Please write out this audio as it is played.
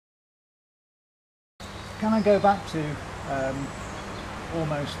can I go back to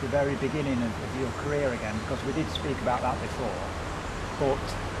almost the very beginning of your career again, because we did speak about that before, but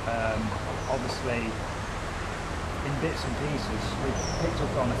obviously in bits and pieces we've picked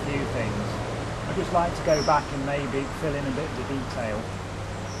up on a few things. I'd just like to go back and maybe fill in a bit of the detail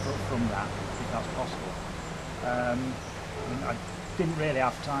from that, if that's possible. I mean, I didn't really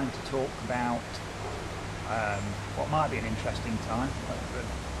have time to talk about what might be an interesting time, but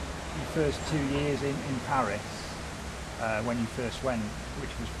your first 2 years in Paris, when you first went,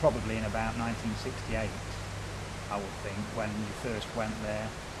 which was probably in about 1968, I would think, when you first went there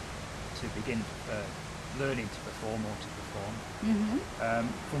to begin learning to perform or to perform. Mm-hmm.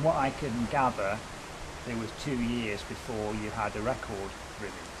 From what I can gather, there was 2 years before you had a record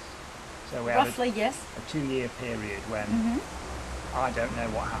release. So we Roughly, had yes. a 2-year period when I don't know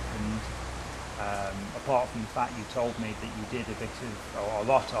what happened, apart from the fact you told me that you did a bit of, or a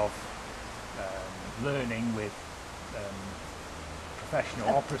lot of learning with professional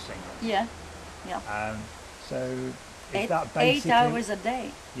opera singers. Yeah, yeah. So is that basically 8 hours a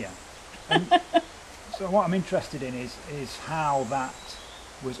day. Yeah. And so what I'm interested in is how that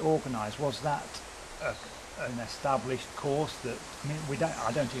was organised. Was that an established course that, I mean,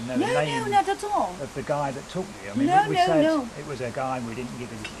 I don't even know the name No, not at all. of the guy that took you. I mean, No, we no, said no. it was a guy, we didn't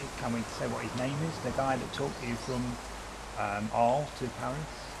give it, can we say what his name is? The guy that took you from Arles to Paris?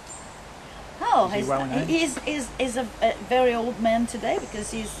 Oh, Is he well known? he's a very old man today,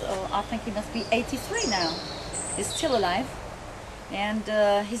 because he's, I think he must be 83 now. He's still alive. And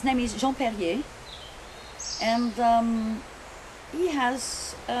his name is Jean Perrier. And he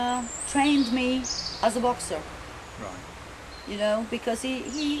has trained me as a boxer. Right. You know, because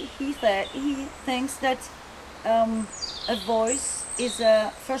he thinks that a voice is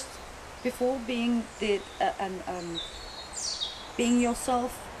first, before being being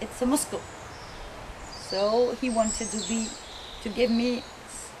yourself, it's a muscle. So he wanted to give me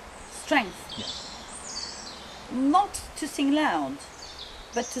strength. Yes. Not to sing loud,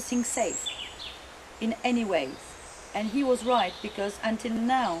 but to sing safe in any ways. And he was right, because until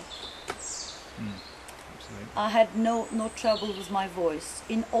now I had no trouble with my voice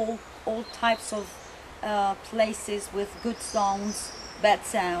in all types of places, with good sounds, bad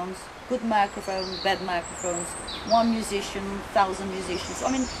sounds, good microphones, bad microphones, one musician, 1,000 musicians.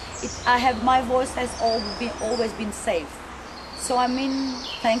 I mean, my voice has always been safe. So I mean,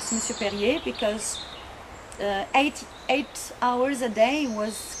 thanks Monsieur Perrier, because 8 hours a day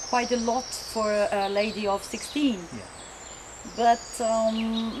was quite a lot for a lady of 16. Yeah. But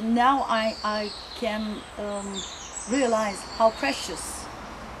now I can realize how precious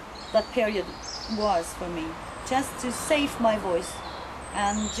that period was for me, just to save my voice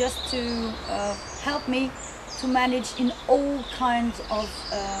and just to help me to manage in all kinds of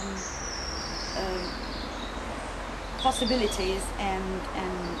possibilities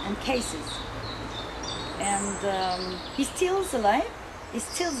and cases. And he still alive.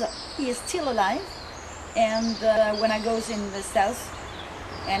 He is still alive. And when I goes in the south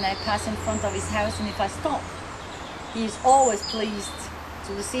and I pass in front of his house, and if I stop, he is always pleased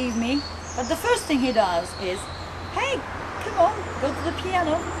to receive me. But the first thing he does is, hey, come on, go to the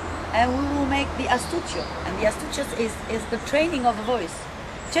piano, and we will make the astuccio. And the astuccio is the training of a voice,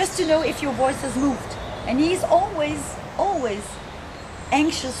 just to know if your voice has moved. And he's always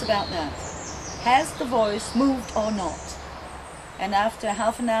anxious about that. Has the voice moved or not? And after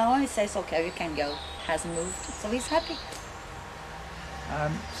half an hour, he says, okay, you can go. Hasn't moved, so he's happy.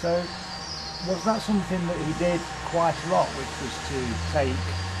 So was that something that he did quite a lot, which was to take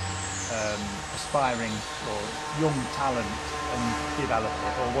aspiring or young talent and develop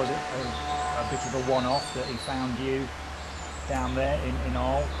it, or was it a bit of a one-off that he found you down there in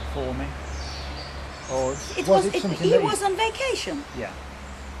Arles performing, or was it something he was on vacation? Yeah.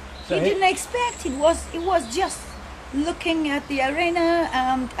 So he didn't expect. It was just looking at the arena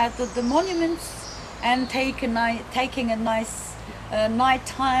and at the monuments, and taking a nice night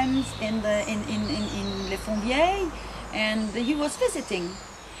times in Les Fondiers, and he was visiting.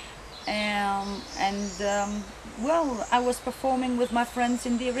 Well, I was performing with my friends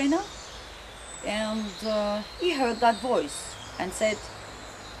in the arena, and he heard that voice and said,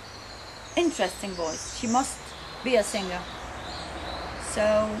 interesting voice, she must be a singer.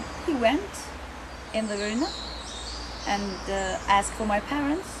 So he went in the arena and asked for my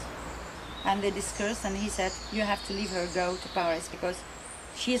parents, and they discussed, and he said, you have to leave her, go to Paris, because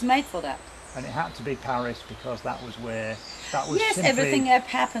she is made for that. And it had to be Paris because that was where, yes, everything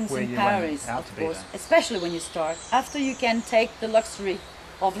happens in Paris, of course, especially when you start. After, you can take the luxury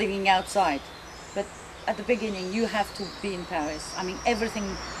of living outside, but at the beginning you have to be in Paris. I mean,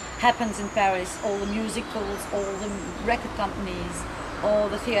 everything happens in Paris, all the musicals, all the record companies, all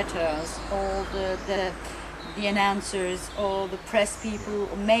the theaters, all the announcers, all the press people,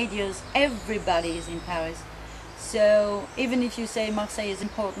 medias, everybody is in Paris. So even if you say Marseille is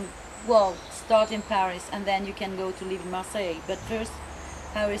important, well, start in Paris and then you can go to live in Marseille. But first,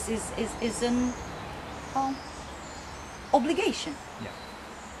 Paris is an obligation. Yeah.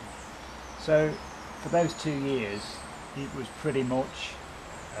 So for those 2 years, it was pretty much,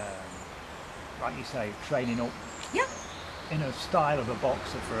 like you say, training up. Yeah. In a style of a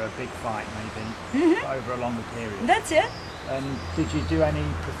boxer for a big fight, maybe, over a longer period. That's it. And did you do any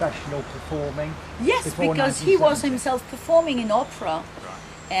professional performing? Yes, before because he was 1970? himself performing in opera, Right.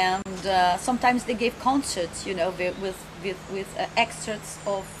 and sometimes they gave concerts, you know, with excerpts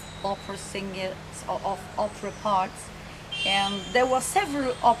of opera singers, of opera parts, and there were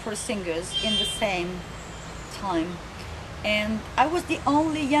several opera singers in the same time, and I was the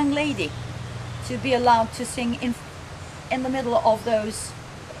only young lady to be allowed to sing in the middle of those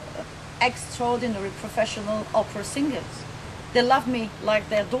extraordinary professional opera singers. They loved me like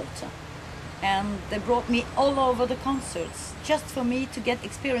their daughter, and they brought me all over the concerts just for me to get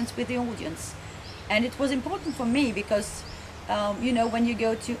experience with the audience. And it was important for me because you know, when you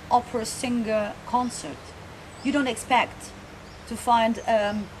go to opera singer concert, you don't expect to find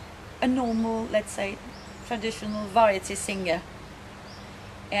a normal, let's say, traditional variety singer.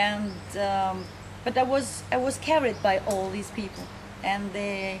 And but I was carried by all these people, and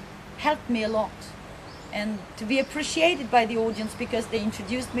they helped me a lot, and to be appreciated by the audience because they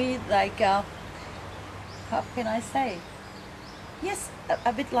introduced me like, how can I say? Yes,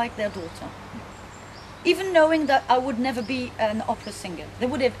 a bit like their daughter. Even knowing that I would never be an opera singer. They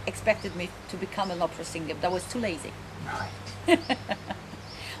would have expected me to become an opera singer, but I was too lazy. Right.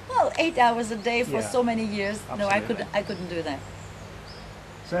 Well, 8 hours a day for Yeah. so many years. No, Absolutely. I couldn't do that.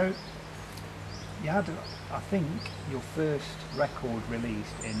 So you had, I think, your first record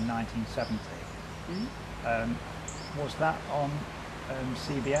released in 1970. Was that on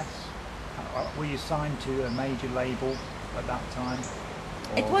CBS? Were you signed to a major label at that time?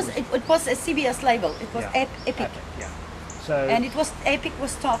 It Or was a CBS label. It was Yeah. Epic. Yeah. So And it was Epic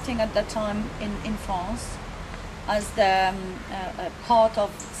was starting at that time in France as the part of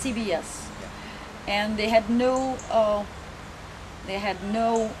CBS, and they had no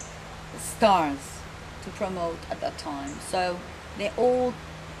stars to promote at that time, so they all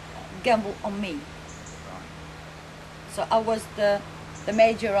gambled on me. Right. So I was the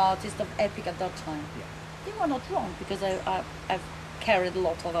major artist of Epic at that time. Yeah. They were not wrong because I've carried a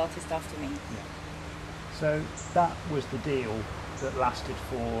lot of artists after me. Yeah. So that was the deal that lasted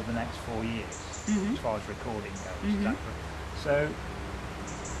for the next 4 years, as far as recording goes. Is that correct? So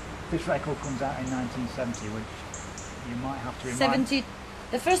this record comes out in 1970, which you might have to remind. 70.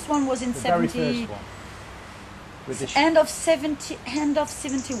 The first one was in The 70. very first one. With the End of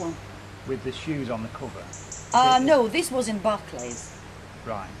 71. with the shoes on the cover. No, this was in Barclays,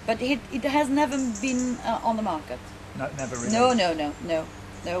 Right. but it has never been on the market. No, never released.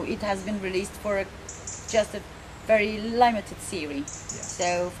 No. It has been released for just a very limited series. Yeah.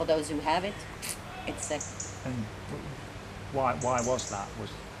 So for those who have it, it's a. And why was that?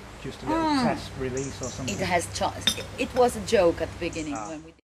 Was just a little test release or something? It has. It was a joke at the beginning Ah. when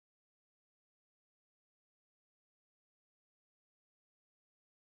we did.